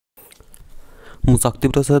मु शक्ति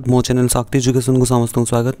प्रसाद मो चैनल शक्ति एजुकेशन को समस्त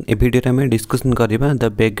स्वागत। ए वीडियो में डिस्कशन करबा the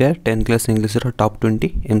beggar 10 class English row top 20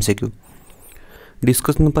 MCQ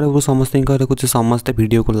discussion पर समस्त कुछ समस्त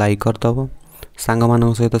वीडियो को लाइक करदब सांग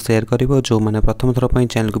मान सहित शेयर कर जो मैंने प्रथम थर पर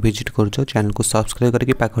चैनल को विजिट कर चैनल को सब्सक्राइब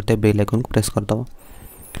करके पाखते बेल आइकन को प्रेस करदब।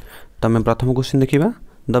 तो मैं प्रथम क्वेश्चन देखा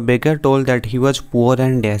the beggar told that he was poor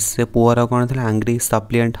and dash से पुअर कौन था एंग्री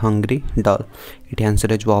सप्लिएंट हंग्री डल ये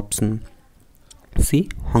answer is option C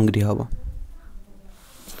hungry हम।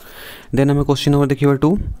 Then हमें क्वेश्चन नंबर देखिए 2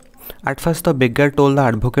 At first the beggar told the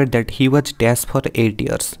advocate that he was dash for 8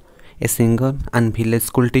 years a singer and village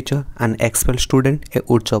school teacher an expelled student a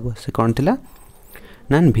woodchopper से कौन थिला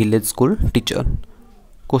ना village school teacher।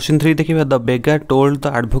 Question 3 देखिए the beggar told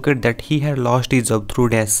the advocate that he had lost his job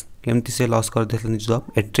through dash केमती से loss कर देथिले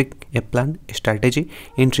job a trick a plan a strategy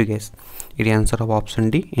intrigues ये answer of option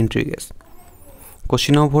D intrigues।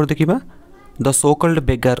 Question number 4 देखिबा The so-called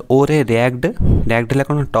beggar or a ragged like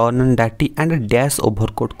torn and dirty and a dash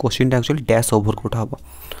overcoat question actually dash overcoat haba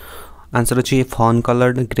answer अछि fawn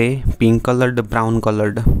colored grey pink colored brown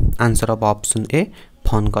colored answer of option A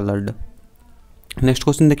fawn colored। next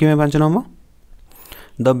question देखिए 5 number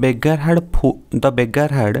the beggar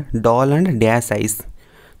had dull and dash eyes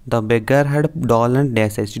the beggar had dull and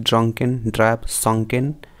dash eyes drunken drab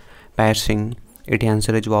sunken piercing it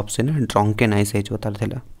answer is option drunken eyes है बता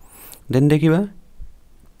थिला। Then देखिबा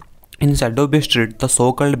in shadow based street the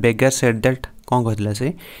so-called beggar said that कौन कहला से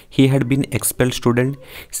he had been expelled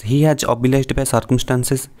student he has obliged by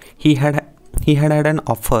circumstances he had an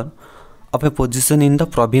offer of a position in the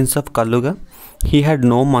province of Kaluga he had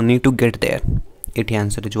no money to get there it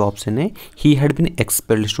answer is option A he had been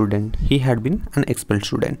expelled student he had been an expelled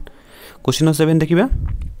student। question number 7 देखिबा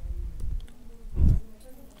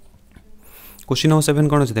question number 7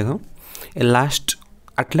 कौन अछि देखो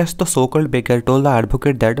At last the so-called beggar told the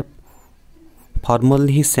advocate that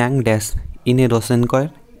formerly he sang dash in a Russian choir,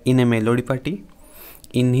 in a melody party,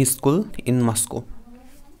 in his school in Moscow.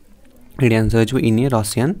 The answer is in a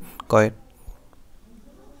Russian choir.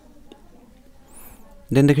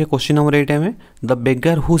 Then देखिए question number 8 में the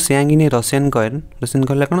beggar who sang in a Russian choir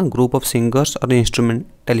like a group of singers or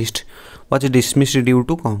instrumentalist was dismissed due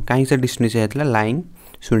to कहीं से dismiss है lying,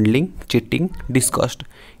 swindling, cheating, disgust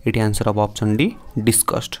it answer of option D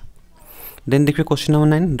disgust। then देखिए question number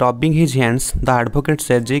 9 rubbing his hands the advocate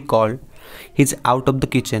Sergey called his out of the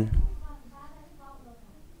kitchen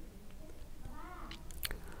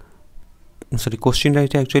sorry question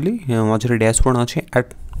right actually मझे dash पढ़ना अच्छे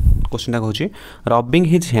at question टा कहूँ rubbing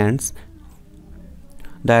his hands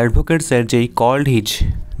the advocate Sergey called his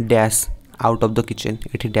dash out of the kitchen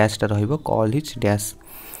इठी dash टा रहिबो call his dash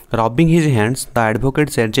rubbing his hands the advocate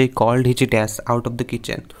Sergey called his dash out of the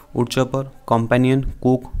kitchen woodchopper companion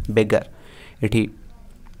cook beggar इठी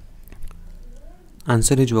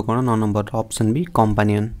answer is cone 9 number option B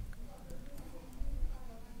companion।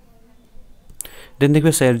 then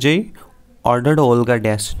देखिए Sergey ordered Olga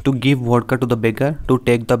dash to give vodka to the beggar to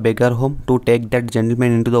take the beggar home to take that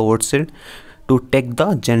gentleman into the woodshed to take the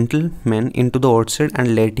gentleman into the woodshed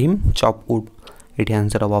and let him chop wood it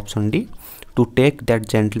answer of option D to take that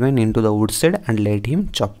gentleman into the woodshed and let him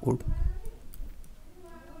chop wood।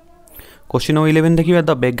 question number 11 देखिए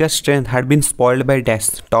the beggar's strength had been spoiled by dash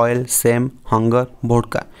toil shame hunger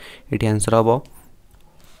vodka it answer of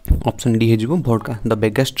option D है vodka the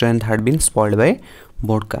beggar's strength had been spoiled by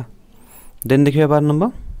vodka। then देखिए 12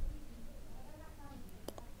 number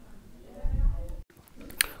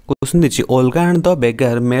question दीजिए Olga and the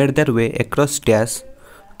beggar made their way across dash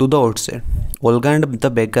to the woodshed Olga and the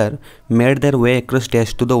beggar made their way across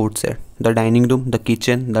dash to the woodshed the dining room the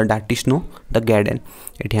kitchen the dirty snow the garden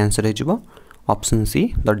it answer is option C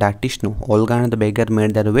the dirty snow Olga and the beggar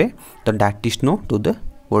made their way the dirty snow to the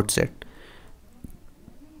woodshed।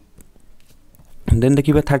 then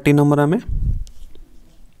देखिए 30 number में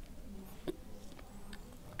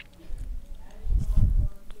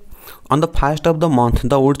On the first of the month,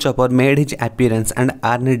 the woodchopper made his appearance and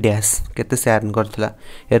earned a dash. केते से earn करथिला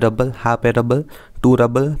a ruble, half a ruble, 2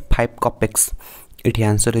 ruble, 5 kopecks. इठी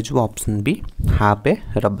answer है जो option B half a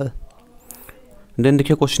ruble। then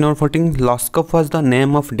देखिए question number 14 Loskov was the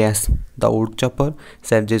name of dash the woodchopper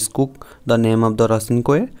Sergey's cook the name of the Russian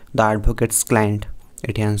choir the advocate's client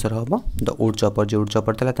इठी answer होबो the woodchopper जो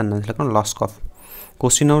woodchopper तला तना थिला कोन Loskov।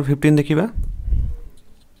 Question number 15 देखिबा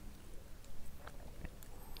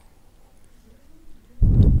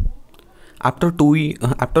After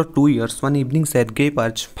 2 years, one evening Sergey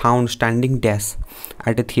was found standing dash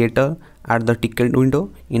at a theater, at the ticket window,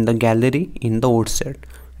 in the gallery, in the woodshed.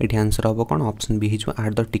 It answer होबो कोन option B हिजो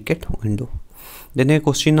at the ticket window। Then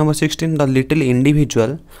question number 16, the little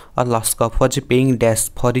individual or Laskov was paying dash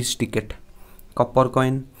for his ticket. Copper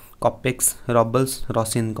coin, kopecks, rubles,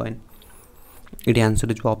 Russian coin. It answer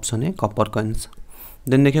is option A, copper coins.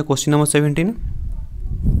 Then देखिए question number 17.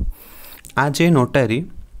 As a notary,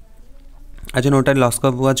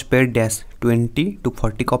 Laskov was paid dash 20 to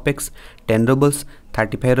 40 kopecks, 10 rubles,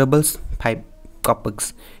 35 rubles, 5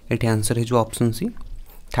 kopecks. It answer is option C,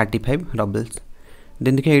 35 rubles.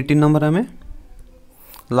 Then देखिए 18 number हमें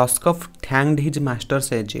Laskov thanked his master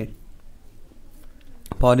sage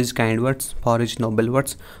for his kind words, for his noble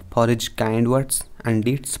words, for his kind words and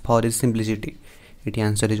deeds, for his simplicity. It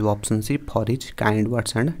answer is option C, for his kind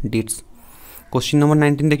words and deeds. Question number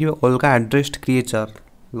 19 देखिए Olga addressed creature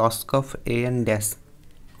Laskov A and dash.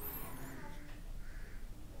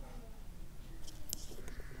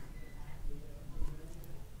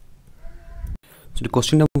 So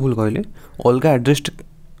question number भूल कहले Olga addressed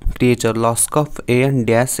creature Laskov A and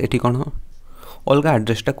dash एठी कौन Olga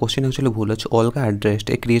addressed टा question actually भूल अछि Olga addressed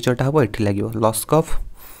ए creature टा हबो एठी लागिवो Laskov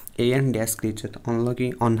A and dash creature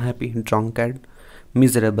unlucky, unhappy, drunkard,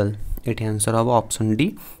 miserable. एठी आंसर हबो option D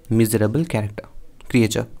miserable character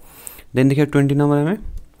creature. Then देखिए 20 नंबर में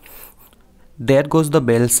there goes the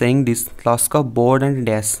bell saying this Laskov bored and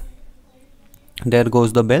dash. There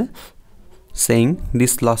goes the bell saying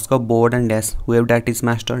this Laskov bored and dash, waved at his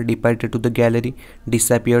master, departed to the gallery,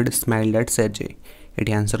 disappeared, smiled at Sergei. It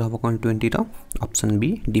answer होगा कौन 20 रो option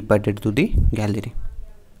B departed to the gallery.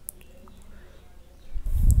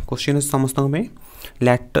 Question समस्त में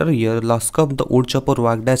later year Laskov the woodchopper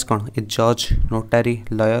worked as कौन a judge, notary,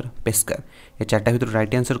 lawyer, pescar. ये चार्टा भीतर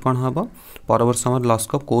right answer कौन हम परवर्त समय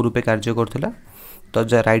Laskov को रूपे कार्य करथिला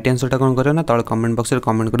तो राइट आंसर टा कौन करियो ना तळे कमेंट बॉक्स रे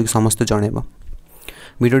कमेंट करी समस्त जणेबो.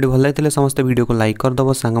 वीडियो भल लगे समस्त वीडियो को लाइक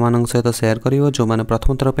करदेव सांग सहित शेयर कर जो मैंने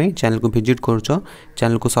प्रथम थर पर चैनल को विजिट कर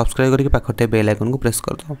चैनल को सब्सक्राइब करके पाखते बेल आइकन को प्रेस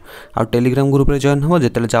करदेव आ टेलीग्राम ग्रुप रे जॉइन हो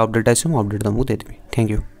जिते अपडेट आस अपडेट तुमको देदेवी.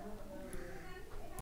 Thank you.